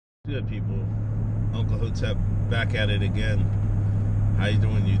Good people, Uncle Hotep back at it again. How you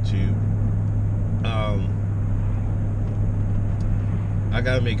doing, YouTube? I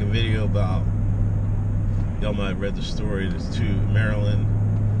gotta make a video about, y'all might have read the story. There's two Maryland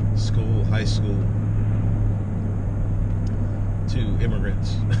high school, two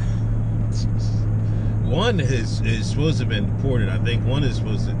immigrants. One is supposed to have been deported. I think one is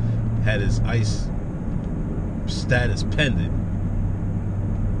supposed to had his ICE status pending.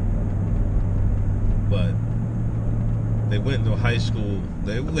 But they went into high school.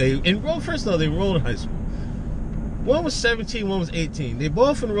 They enrolled. First of all, they enrolled in high school. One was 17, one was 18. They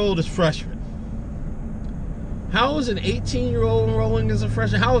both enrolled as freshmen. How is an 18-year-old enrolling as a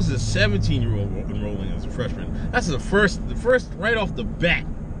freshman? How is a 17-year-old enrolling as a freshman? That's the first right off the bat.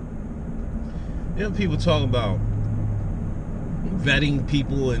 You know, people talking about vetting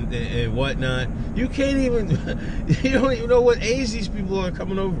people and whatnot. You can't even. You don't even know what age these people are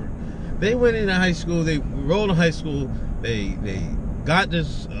coming over. They went into high school. They enrolled in high school. They got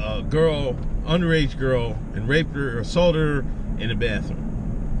this girl, underage girl, and raped her, assaulted her in the bathroom.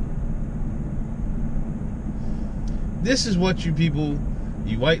 This is what you people,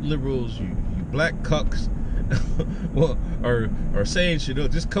 you white liberals, you black cucks, well, are saying should do.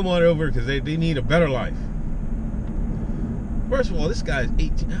 Just come on over because they need a better life. First of all, this guy's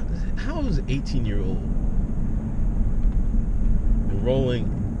 18. How is an 18-year-old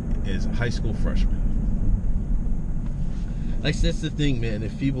enrolling as a high school freshman? Like, that's the thing, man.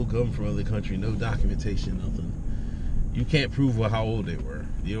 If people come from other country, no documentation, nothing, you can't prove how old they were.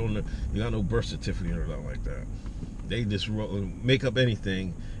 You got no birth certificate or nothing like that. They just make up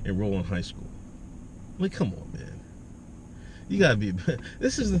anything, enroll in high school. Like, come on, man. You gotta be.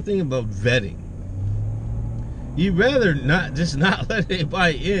 This is the thing about vetting. You'd rather not let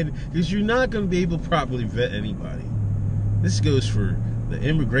anybody in because you're not gonna be able to properly vet anybody. This goes for the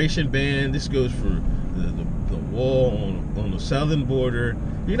immigration ban. This goes for the wall on the southern border.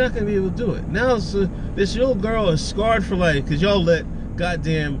 You're not going to be able to do it. Now this little girl is scarred for life because y'all let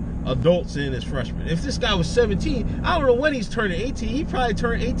goddamn adults in as freshmen. If this guy was 17, I don't know when he's turning 18. He probably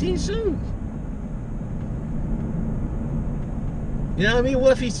turned 18 soon. You know what I mean?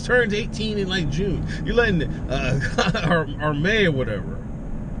 What if he turns 18 in like June? You're letting or May or whatever.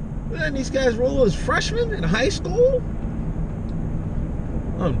 Letting these guys roll as freshmen in high school?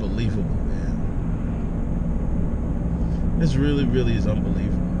 Unbelievable, man. This really, really is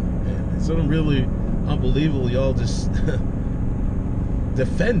unbelievable, man. It's really unbelievable. Y'all just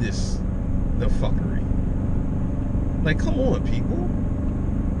defend the fuckery. Like, come on, people.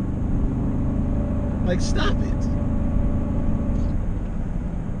 Like, stop it.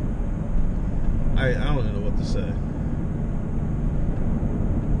 I don't even know what to say.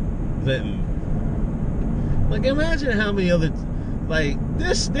 Like, imagine how many other. Like,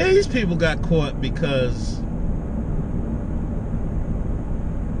 these people got caught because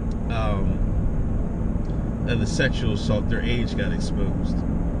of the sexual assault. Their age got exposed.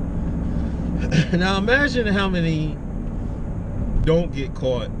 Now imagine how many don't get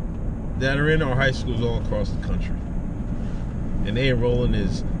caught that are in our high schools all across the country, and they enrolling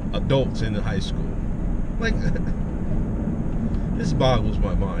as adults in the high school. Like, this boggles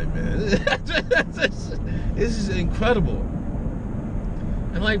my mind, man. This is incredible.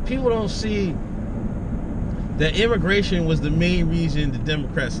 And like, people don't see that immigration was the main reason the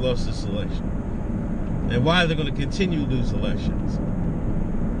Democrats lost this election, and why they're going to continue to lose elections.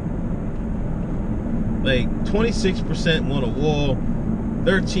 Like, 26% want a wall,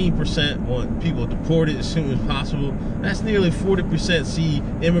 13% want people deported as soon as possible. That's nearly 40% see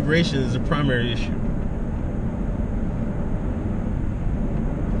immigration as a primary issue.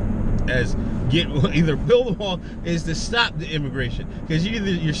 As either build a wall is to stop the immigration, because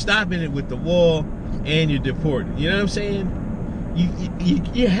you're stopping it with the wall and you're deporting. You know what I'm saying?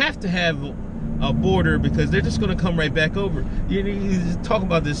 You have to have a border, because they're just going to come right back over. You talk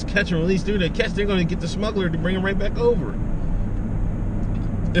about this catch and release. They're going to get the smuggler to bring them right back over.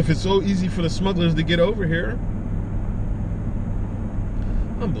 If it's so easy for the smugglers to get over here.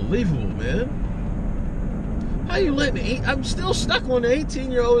 Unbelievable, man. How you letting I'm still stuck on the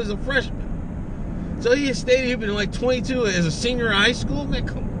 18-year-old as a freshman. So he stayed here been like 22 as a senior in high school? Man,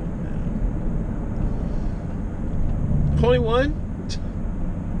 come on, man. 21?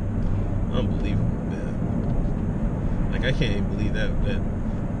 Unbelievable, man. Like, I can't even believe that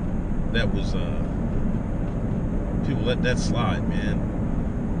was people let that slide, man.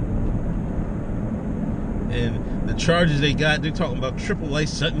 And the charges they got, they're talking about triple life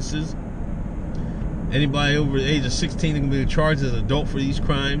sentences. Anybody over the age of 16 can be charged as an adult for these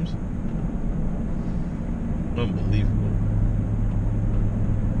crimes. Unbelievable.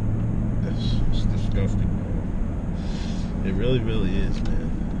 disgusting, bro. It really, really is, man.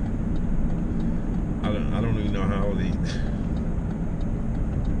 I don't even know how they.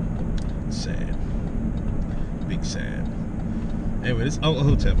 Sad. Big sad. Anyway, this Uncle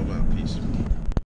Hotep, I'm out. Peace.